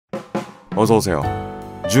어서오세요.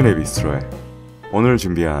 준의 비스트로에 오늘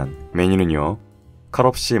준비한 메뉴는요, 칼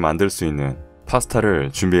없이 만들 수 있는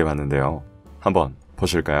파스타를 준비해봤는데요. 한번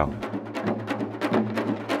보실까요?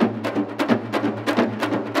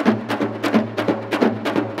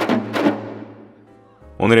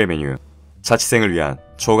 오늘의 메뉴, 자취생을 위한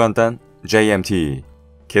초간단 JMT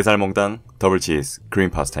게살몽땅 더블치즈 크림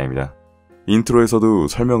파스타입니다. 인트로에서도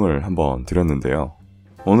설명을 한번 드렸는데요.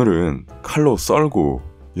 오늘은 칼로 썰고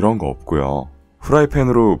이런 거 없고요.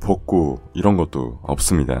 후라이팬으로 볶고 이런 것도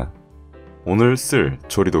없습니다. 오늘 쓸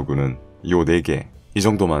조리도구는 요 4개, 이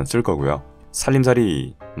정도만 쓸 거고요.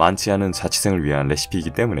 살림살이 많지 않은 자취생을 위한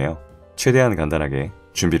레시피이기 때문에요. 최대한 간단하게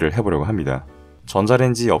준비를 해보려고 합니다.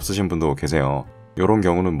 전자레인지 없으신 분도 계세요. 요런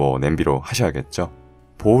경우는 뭐 냄비로 하셔야겠죠.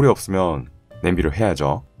 보울이 없으면 냄비로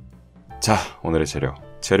해야죠. 자, 오늘의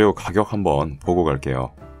재료 가격 한번 보고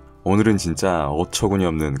갈게요. 오늘은 진짜 어처구니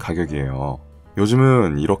없는 가격이에요.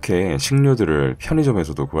 요즘은 이렇게 식료들을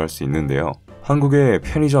편의점에서도 구할 수 있는데요. 한국의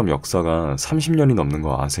편의점 역사가 30년이 넘는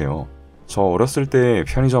거 아세요? 저 어렸을 때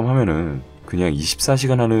편의점 하면은 그냥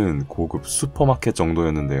 24시간 하는 고급 슈퍼마켓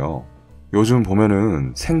정도였는데요. 요즘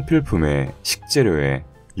보면은 생필품에 식재료에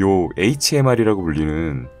요 HMR이라고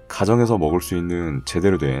불리는 가정에서 먹을 수 있는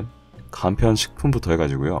제대로 된 간편식품부터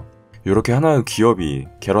해가지고요. 요렇게 하나의 기업이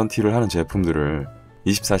개런티를 하는 제품들을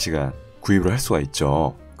 24시간 구입을 할 수가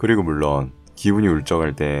있죠. 그리고 물론 기분이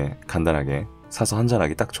울적할 때 간단하게 사서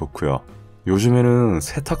한잔하기 딱 좋고요. 요즘에는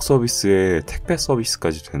세탁 서비스에 택배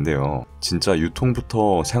서비스까지 된대요. 진짜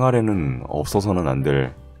유통부터 생활에는 없어서는 안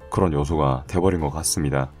될 그런 요소가 돼버린 것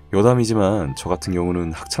같습니다. 여담이지만 저 같은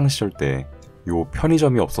경우는 학창시절 때 요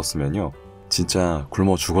편의점이 없었으면요, 진짜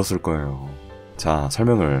굶어 죽었을 거예요. 자,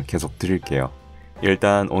 설명을 계속 드릴게요.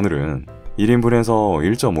 일단 오늘은 1인분에서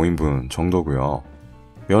 1.5인분 정도고요.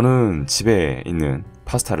 면은 집에 있는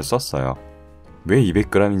파스타를 썼어요. 왜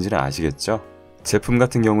 200g인지는 아시겠죠? 제품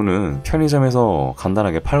같은 경우는 편의점에서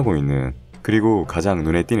간단하게 팔고 있는, 그리고 가장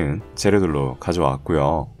눈에 띄는 재료들로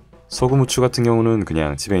가져왔고요. 소금, 후추 같은 경우는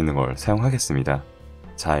그냥 집에 있는 걸 사용하겠습니다.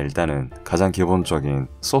 자, 일단은 가장 기본적인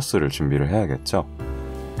소스를 준비를 해야겠죠?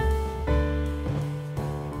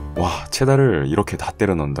 와, 체다를 이렇게 다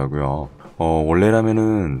때려 넣는다고요?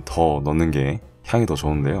 원래라면은 더 넣는 게 향이 더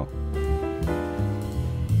좋은데요.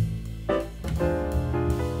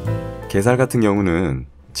 게살 같은 경우는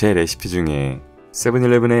제 레시피 중에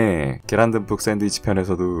세븐일레븐의 계란 듬뿍 샌드위치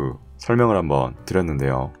편에서도 설명을 한번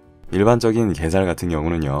드렸는데요. 일반적인 게살 같은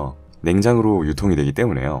경우는요, 냉장으로 유통이 되기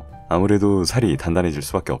때문에요. 아무래도 살이 단단해질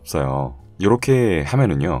수밖에 없어요. 이렇게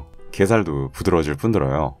하면은요, 게살도 부드러워질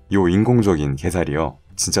뿐더러요, 요 인공적인 게살이요,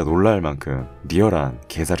 진짜 놀랄 만큼 리얼한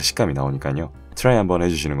게살의 식감이 나오니까요. 트라이 한번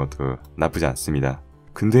해주시는 것도 나쁘지 않습니다.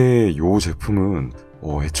 근데 요 제품은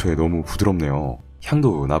애초에 너무 부드럽네요.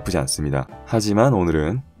 향도 나쁘지 않습니다. 하지만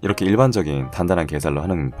오늘은 이렇게 일반적인 단단한 게살로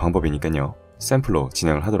하는 방법이니까요, 샘플로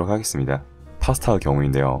진행을 하도록 하겠습니다. 파스타의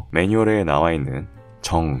경우인데요, 매뉴얼에 나와있는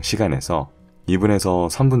정시간에서 2분에서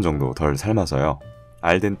 3분 정도 덜 삶아서요,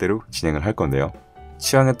 알덴테로 진행을 할 건데요.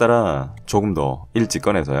 취향에 따라 조금 더 일찍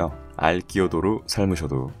꺼내서요, 알끼오도로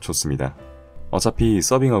삶으셔도 좋습니다. 어차피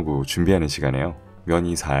서빙하고 준비하는 시간에요,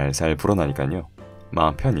 면이 살살 불어나니까요,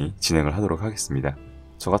 마음 편히 진행을 하도록 하겠습니다.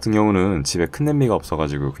 저 같은 경우는 집에 큰 냄비가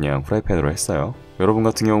없어가지고 그냥 후라이팬으로 했어요. 여러분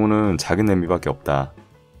같은 경우는 작은 냄비밖에 없다,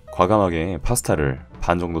 과감하게 파스타를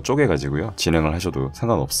반 정도 쪼개가지고요, 진행을 하셔도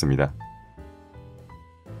상관없습니다.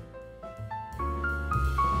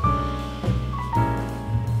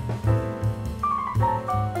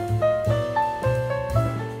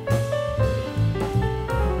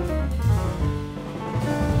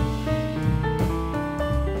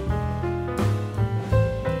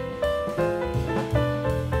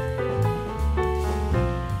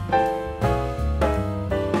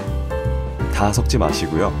 다 섞지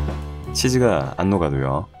마시고요. 치즈가 안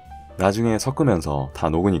녹아도요, 나중에 섞으면서 다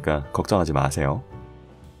녹으니까 걱정하지 마세요.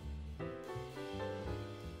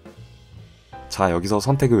 자, 여기서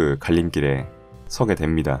선택의 갈림길에 서게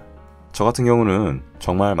됩니다. 저 같은 경우는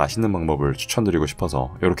정말 맛있는 방법을 추천드리고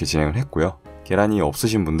싶어서 이렇게 진행을 했고요. 계란이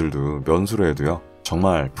없으신 분들도 면수로 해도요,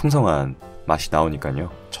 정말 풍성한 맛이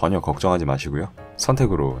나오니까요, 전혀 걱정하지 마시고요,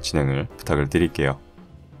 선택으로 진행을 부탁을 드릴게요.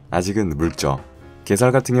 아직은 묽죠?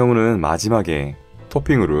 게살 같은 경우는 마지막에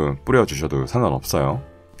토핑으로 뿌려주셔도 상관없어요.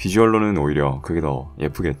 비주얼로는 오히려 그게 더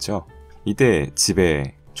예쁘겠죠? 이때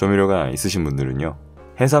집에 조미료가 있으신 분들은요,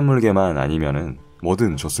 해산물계만 아니면은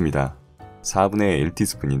뭐든 좋습니다. 4분의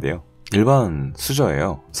 1티스푼인데요. 일반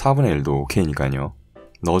수저예요. 4분의 1도 오케이니까요.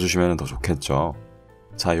 넣어주시면 더 좋겠죠.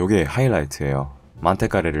 자, 요게 하이라이트예요.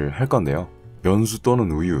 만테카레를 할 건데요. 면수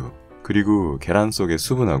또는 우유, 그리고 계란 속의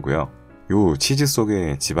수분하고요, 요 치즈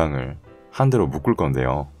속의 지방을 한 대로 묶을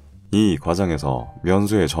건데요. 이 과정에서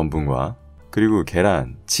면수의 전분과 그리고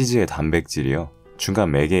계란, 치즈의 단백질이요,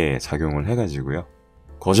 중간 매개에 작용을 해가지고요,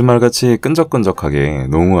 거짓말같이 끈적끈적하게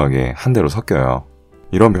농후하게 한 대로 섞여요.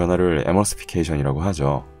 이런 변화를 에머스피케이션이라고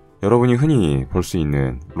하죠. 여러분이 흔히 볼 수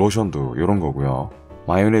있는 로션도 요런 거고요.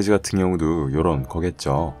 마요네즈 같은 경우도 요런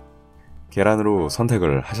거겠죠. 계란으로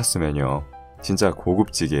선택을 하셨으면요, 진짜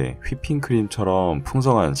고급지게 휘핑크림처럼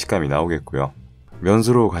풍성한 식감이 나오겠고요.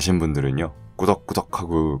 면수로 가신 분들은요,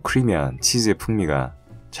 꾸덕꾸덕하고 크리미한 치즈의 풍미가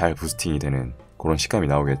잘 부스팅이 되는 그런 식감이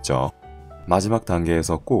나오겠죠. 마지막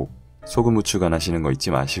단계에서 꼭 소금 후추 간하시는 거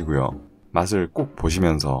잊지 마시고요. 맛을 꼭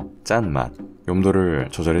보시면서 짠 맛, 염도를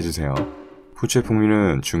조절해주세요. 후추의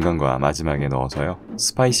풍미는 중간과 마지막에 넣어서요,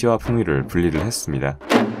 스파이시와 풍미를 분리를 했습니다.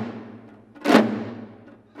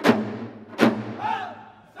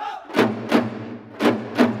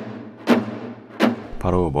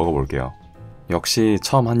 바로 먹어볼게요. 역시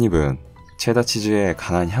처음 한 입은 체다 치즈의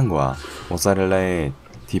강한 향과 모짜렐라의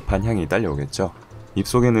딥한 향이 딸려오겠죠.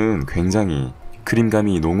 입속에는 굉장히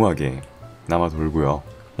크림감이 농후하게 남아 돌고요.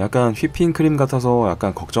 약간 휘핑크림 같아서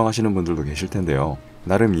약간 걱정하시는 분들도 계실 텐데요.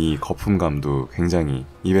 나름 이 거품감도 굉장히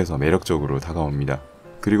입에서 매력적으로 다가옵니다.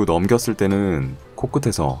 그리고 넘겼을 때는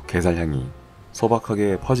코끝에서 게살향이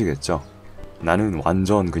소박하게 퍼지겠죠. 나는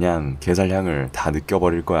완전 그냥 게살향을 다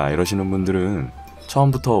느껴버릴 거야 이러시는 분들은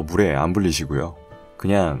처음부터 물에 안 불리시고요,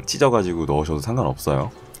 그냥 찢어가지고 넣으셔도 상관없어요.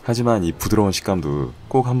 하지만 이 부드러운 식감도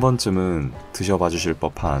꼭 한 번쯤은 드셔봐 주실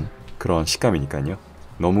법한 그런 식감이니까요.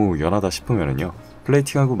 너무 연하다 싶으면은요,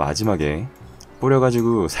 플레이팅하고 마지막에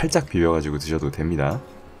뿌려가지고 살짝 비벼가지고 드셔도 됩니다.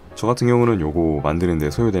 저 같은 경우는 요거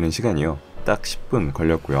만드는데 소요되는 시간이요, 딱 10분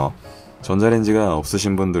걸렸고요. 전자레인지가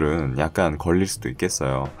없으신 분들은 약간 걸릴 수도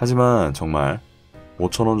있겠어요. 하지만 정말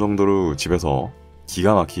 5,000원 정도로 집에서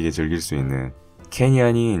기가 막히게 즐길 수 있는, 캔이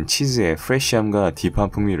아닌 치즈의 프레쉬함과 딥한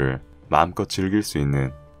풍미를 마음껏 즐길 수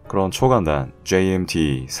있는 그런 초간단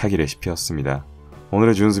JMT 사기 레시피였습니다.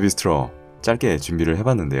 오늘의 준스 비스트로 짧게 준비를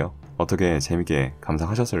해봤는데요. 어떻게 재밌게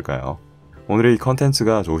감상하셨을까요? 오늘의 이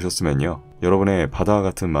컨텐츠가 좋으셨으면요, 여러분의 바다와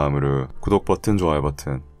같은 마음으로 구독 버튼, 좋아요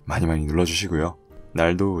버튼 많이 눌러주시고요.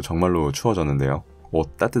 날도 정말로 추워졌는데요,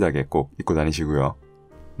 옷 따뜻하게 꼭 입고 다니시고요.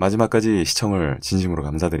 마지막까지 시청을 진심으로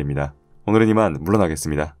감사드립니다. 오늘은 이만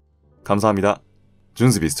물러나겠습니다. 감사합니다.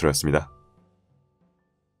 준스 비스트로였습니다.